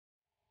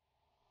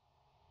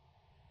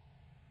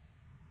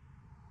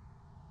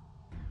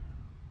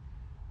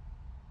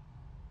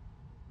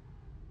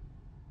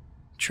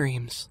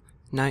dreams,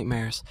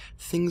 nightmares,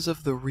 things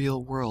of the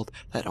real world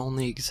that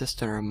only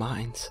exist in our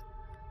minds.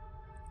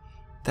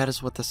 That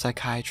is what the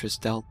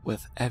psychiatrist dealt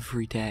with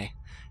every day,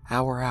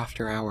 hour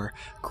after hour,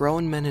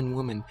 grown men and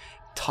women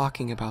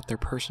talking about their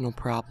personal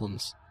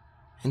problems.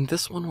 And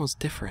this one was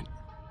different.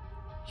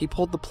 He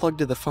pulled the plug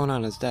to the phone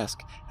on his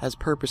desk, as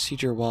per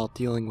procedure while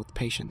dealing with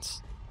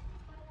patients.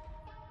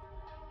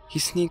 He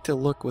sneaked a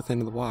look within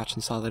the watch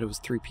and saw that it was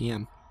 3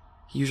 p.m.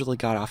 He usually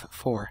got off at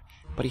 4,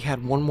 but he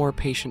had one more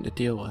patient to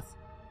deal with.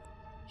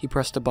 He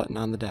pressed a button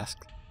on the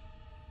desk.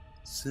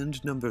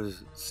 Send number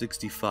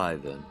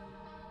 65 in.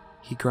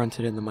 He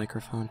grunted in the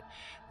microphone.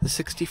 The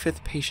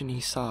 65th patient he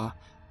saw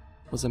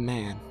was a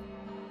man.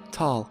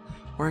 Tall,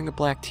 wearing a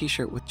black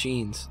t-shirt with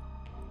jeans.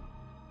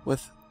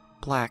 With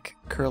black,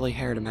 curly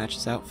hair to match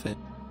his outfit.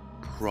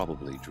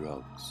 Probably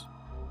drugs.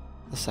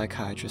 The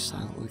psychiatrist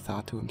silently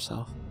thought to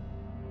himself.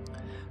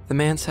 The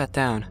man sat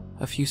down.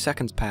 A few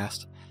seconds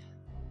passed,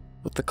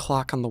 with the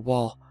clock on the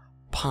wall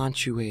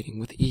punctuating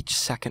with each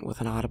second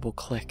with an audible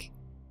click.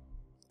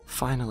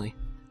 Finally,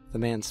 the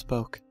man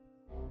spoke.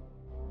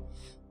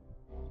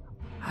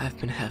 I've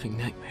been having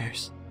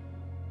nightmares.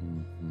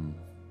 Mm-hmm.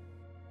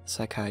 The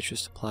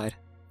psychiatrist replied.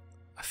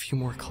 A few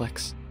more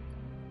clicks.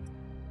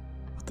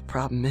 But the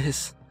problem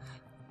is,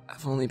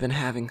 I've only been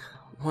having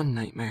one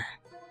nightmare.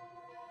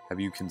 Have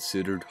you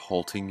considered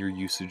halting your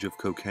usage of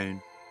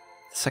cocaine?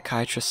 The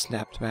psychiatrist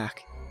snapped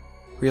back,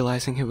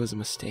 realizing it was a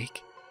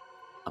mistake.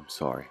 I'm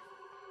sorry.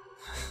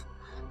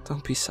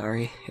 Don't be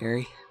sorry,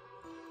 Harry.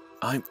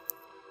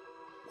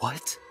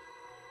 What?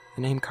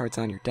 The name card's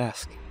on your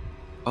desk.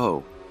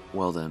 Oh,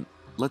 well then,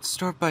 let's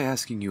start by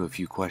asking you a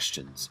few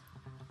questions.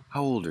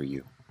 How old are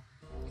you?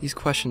 These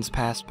questions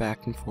passed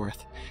back and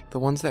forth, the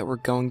ones that were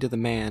going to the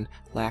man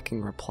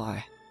lacking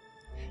reply,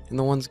 and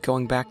the ones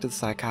going back to the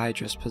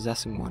psychiatrist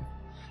possessing one.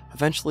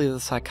 Eventually, the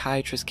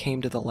psychiatrist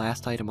came to the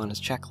last item on his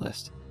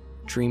checklist,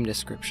 dream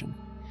description.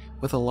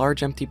 With a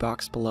large empty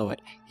box below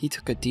it, he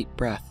took a deep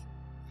breath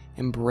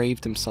and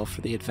braved himself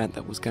for the event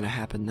that was going to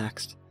happen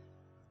next.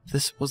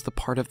 This was the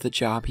part of the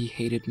job he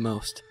hated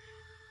most,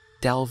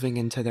 delving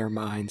into their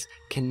minds,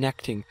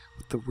 connecting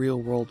with the real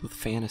world with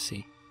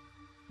fantasy.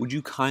 Would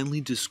you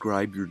kindly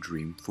describe your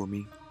dream for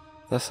me?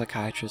 The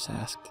psychiatrist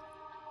asked.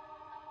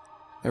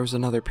 There was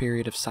another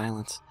period of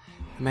silence.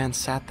 The man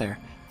sat there,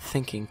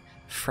 thinking,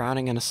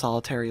 frowning in a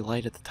solitary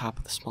light at the top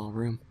of the small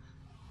room.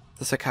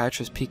 The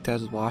psychiatrist peeked at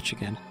his watch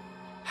again.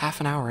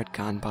 Half an hour had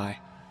gone by,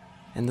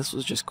 and this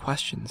was just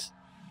questions.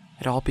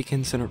 It all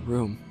begins in a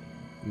room,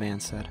 the man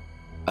said.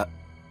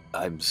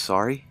 I'm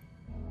sorry?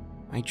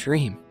 My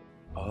dream.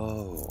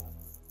 Oh.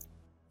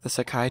 The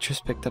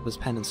psychiatrist picked up his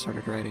pen and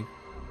started writing.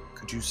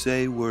 Could you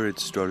say where it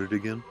started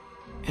again?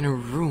 In a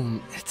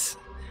room, it's...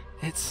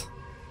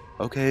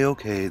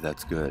 Okay,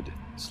 that's good.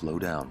 Slow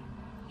down.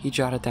 He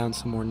jotted down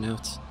some more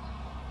notes.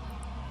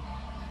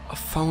 A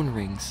phone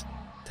rings.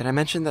 Did I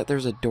mention that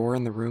there's a door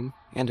in the room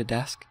and a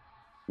desk?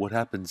 What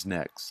happens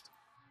next?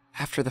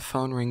 After the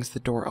phone rings, the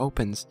door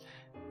opens,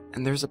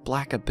 and there's a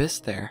black abyss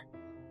there.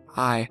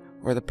 I,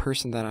 or the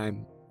person that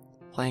I'm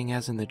playing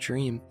as in the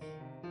dream,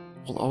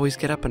 will always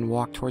get up and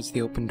walk towards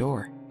the open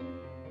door.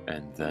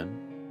 And then?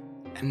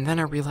 And then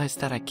I realized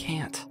that I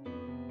can't.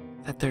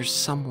 That there's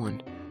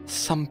someone,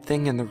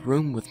 something in the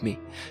room with me,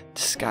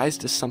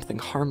 disguised as something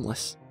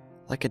harmless,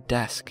 like a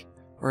desk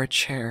or a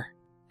chair.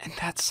 And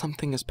that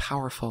something is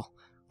powerful,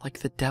 like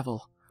the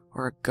devil,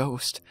 or a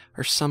ghost,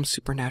 or some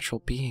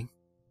supernatural being.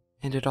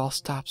 And it all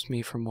stops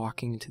me from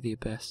walking into the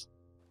abyss.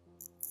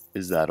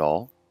 Is that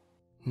all?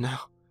 No.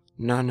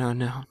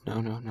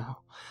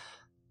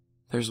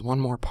 There's one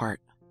more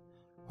part.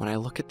 When I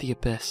look at the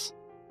abyss,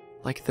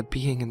 like the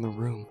being in the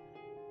room,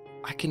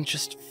 I can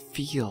just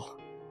feel.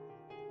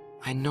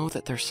 I know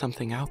that there's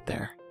something out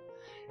there.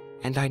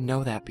 And I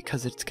know that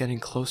because it's getting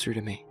closer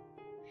to me.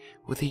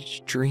 With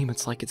each dream,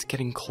 it's like it's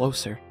getting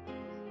closer.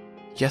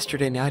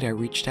 Yesterday night, I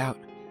reached out,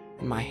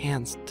 and my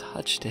hands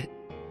touched it.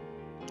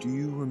 Do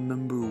you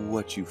remember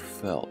what you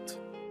felt?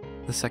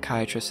 The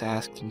psychiatrist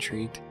asked,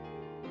 intrigued.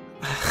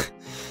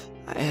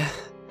 I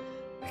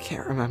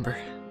can't remember.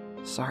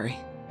 Sorry.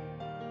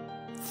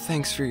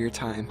 Thanks for your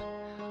time.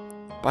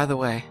 By the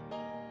way,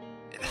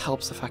 it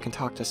helps if I can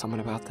talk to someone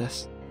about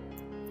this.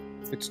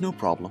 It's no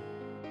problem,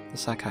 the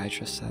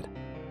psychiatrist said.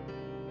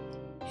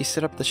 He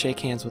stood up to shake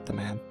hands with the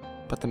man,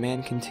 but the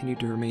man continued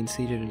to remain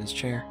seated in his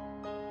chair.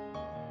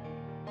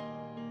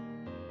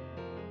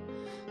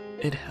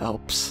 It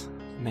helps,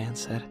 the man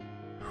said.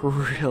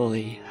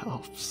 Really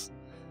helps.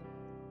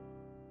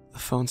 The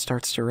phone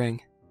starts to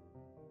ring,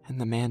 and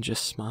the man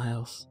just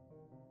smiles.